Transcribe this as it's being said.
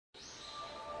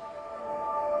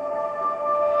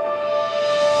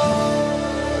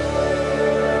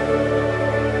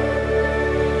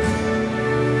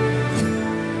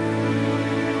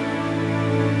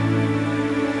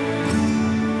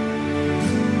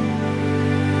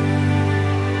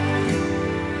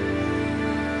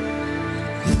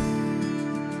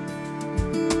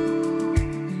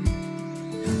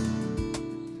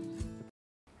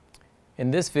In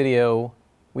this video,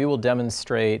 we will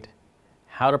demonstrate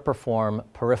how to perform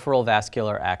peripheral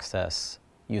vascular access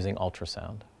using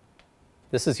ultrasound.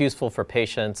 This is useful for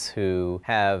patients who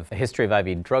have a history of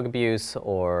IV drug abuse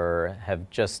or have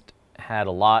just had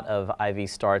a lot of IV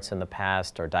starts in the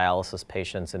past, or dialysis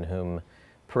patients in whom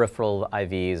peripheral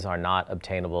IVs are not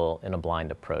obtainable in a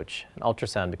blind approach. And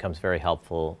ultrasound becomes very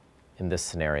helpful in this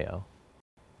scenario.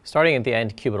 Starting at the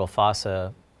antecubital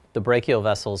fossa, the brachial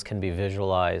vessels can be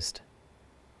visualized.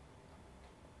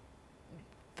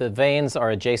 The veins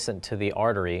are adjacent to the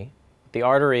artery. The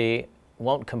artery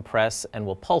won't compress and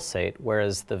will pulsate,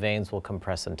 whereas the veins will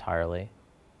compress entirely.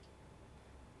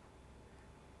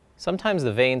 Sometimes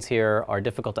the veins here are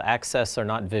difficult to access or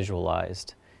not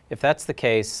visualized. If that's the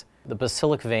case, the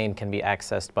basilic vein can be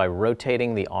accessed by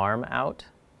rotating the arm out.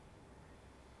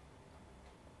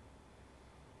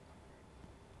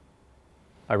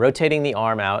 By rotating the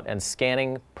arm out and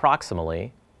scanning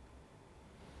proximally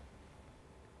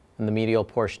in the medial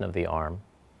portion of the arm.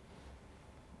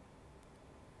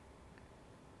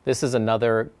 This is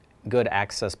another good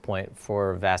access point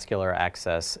for vascular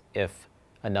access if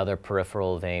another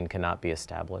peripheral vein cannot be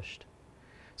established.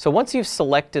 So once you've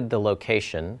selected the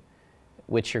location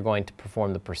which you're going to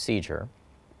perform the procedure,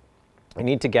 you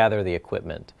need to gather the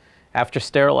equipment. After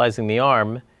sterilizing the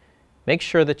arm, make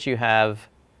sure that you have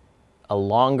a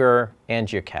longer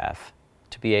angiocath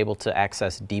to be able to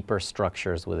access deeper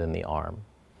structures within the arm.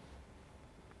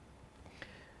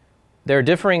 There are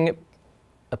differing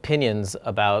opinions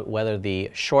about whether the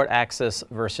short axis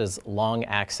versus long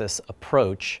axis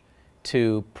approach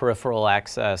to peripheral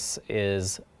access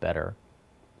is better.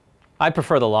 I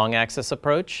prefer the long axis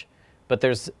approach, but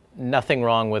there's nothing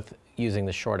wrong with using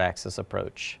the short axis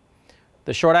approach.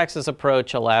 The short axis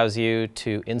approach allows you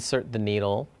to insert the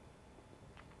needle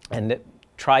and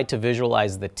try to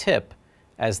visualize the tip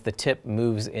as the tip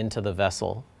moves into the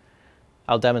vessel.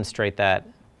 I'll demonstrate that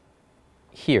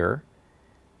here.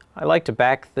 I like to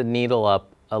back the needle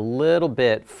up a little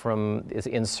bit from its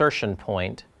insertion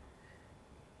point,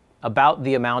 about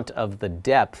the amount of the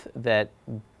depth that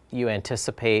you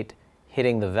anticipate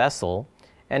hitting the vessel,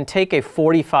 and take a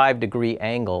 45-degree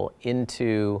angle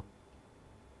into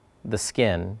the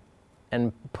skin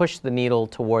and push the needle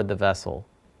toward the vessel.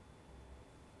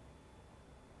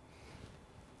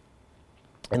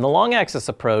 In the long axis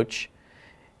approach,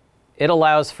 it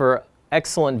allows for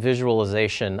excellent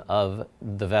visualization of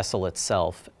the vessel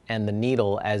itself and the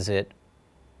needle as it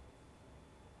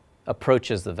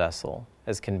approaches the vessel,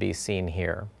 as can be seen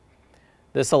here.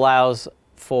 This allows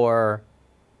for,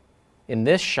 in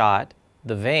this shot,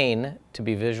 the vein to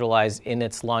be visualized in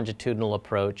its longitudinal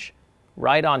approach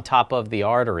right on top of the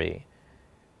artery.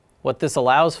 What this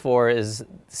allows for is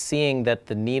seeing that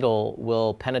the needle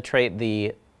will penetrate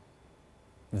the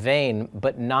vein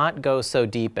but not go so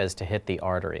deep as to hit the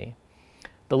artery.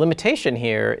 The limitation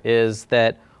here is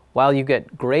that while you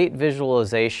get great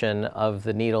visualization of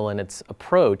the needle and its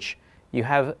approach, you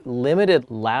have limited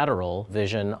lateral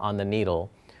vision on the needle.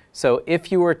 So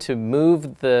if you were to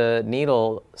move the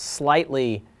needle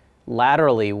slightly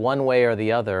laterally one way or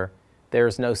the other,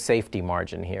 there's no safety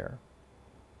margin here.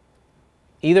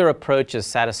 Either approach is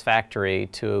satisfactory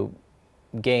to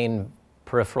gain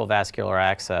peripheral vascular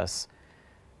access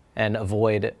and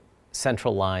avoid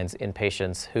central lines in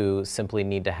patients who simply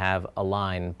need to have a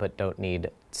line but don't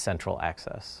need central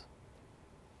access.